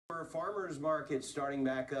Our farmers market starting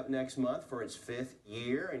back up next month for its 5th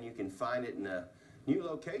year, and you can find it in a new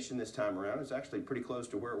location this time around. It's actually pretty close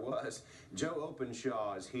to where it was. Joe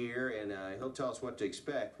Openshaw is here, and he'll tell us what to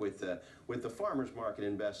expect with the farmers market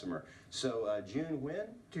in Bessemer. So June when?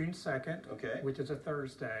 June 2nd, okay, which is a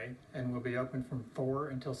Thursday, and we'll be open from 4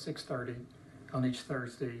 until 6:30 on each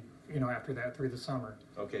Thursday, after that through the summer.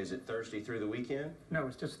 Okay, is it Thursday through the weekend? No,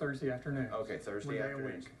 it's just Thursday afternoon. Okay, Thursday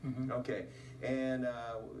afternoons. Okay, and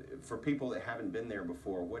for people that haven't been there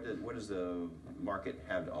before, what does the market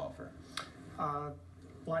have to offer?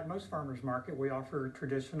 Like most farmers market, we offer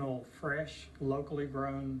traditional, fresh, locally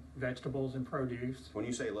grown vegetables and produce. When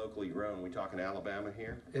you say locally grown, we talking Alabama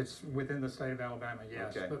here? It's within the state of Alabama,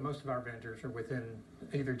 yes. Okay. But most of our vendors are within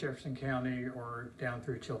either Jefferson County or down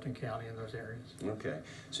through Chilton County in those areas. Okay,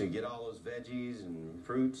 so you get all those veggies and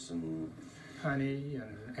fruits and honey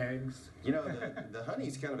and eggs. The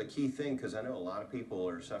honey's kind of a key thing, because I know a lot of people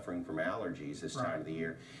are suffering from allergies this time of the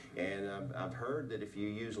year, and I've heard that if you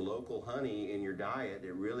use local honey in your diet,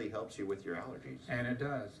 it really helps you with your allergies. And it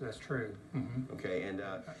does. That's true. Okay, and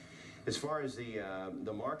as far as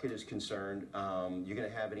the market is concerned, you're going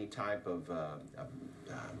to have any type of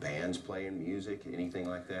bands playing music, anything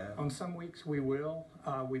like that? On some weeks we will.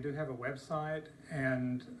 We do have a website,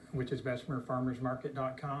 which is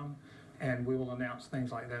BessemerFarmersMarket.com. And we will announce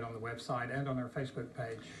things like that on the website and on our Facebook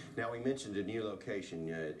page. Now, we mentioned a new location.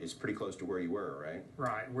 It's pretty close to where you were, right?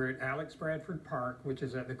 Right. We're at Alex Bradford Park, which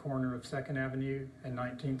is at the corner of 2nd Avenue and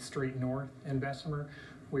 19th Street North in Bessemer.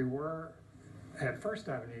 We were at 1st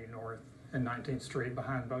Avenue North and 19th Street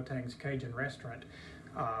behind Botang's Cajun Restaurant,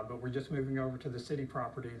 but we're just moving over to the city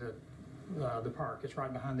property, the park. It's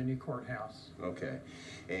right behind the new courthouse. Okay.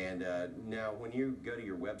 And now, when you go to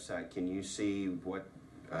your website, can you see what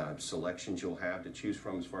selections you'll have to choose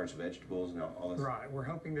from as far as vegetables and all this? Right. We're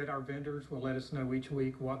hoping that our vendors will let us know each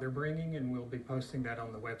week what they're bringing, and we'll be posting that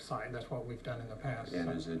on the website. That's what we've done in the past. And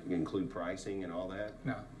does it include pricing and all that?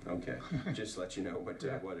 No. Okay. Just let you know what is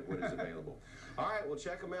available. All right. Well,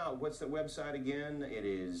 check them out. What's the website again? It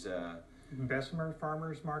is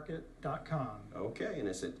BessemerFarmersMarket.com. Okay, and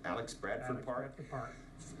it's at Alex Bradford Park. Bradford Park.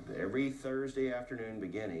 Every Thursday afternoon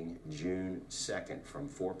beginning June 2nd from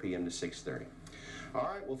 4 p.m. to 6:30. All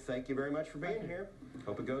right, well, thank you very much for being here.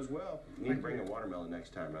 Hope it goes well. You need to bring a watermelon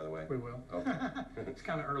next time, by the way. We will. Okay. It's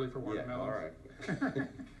kind of early for watermelons. Yeah, all right.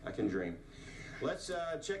 I can dream. Let's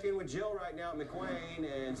check in with Jill right now at McWayne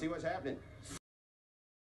and see what's happening.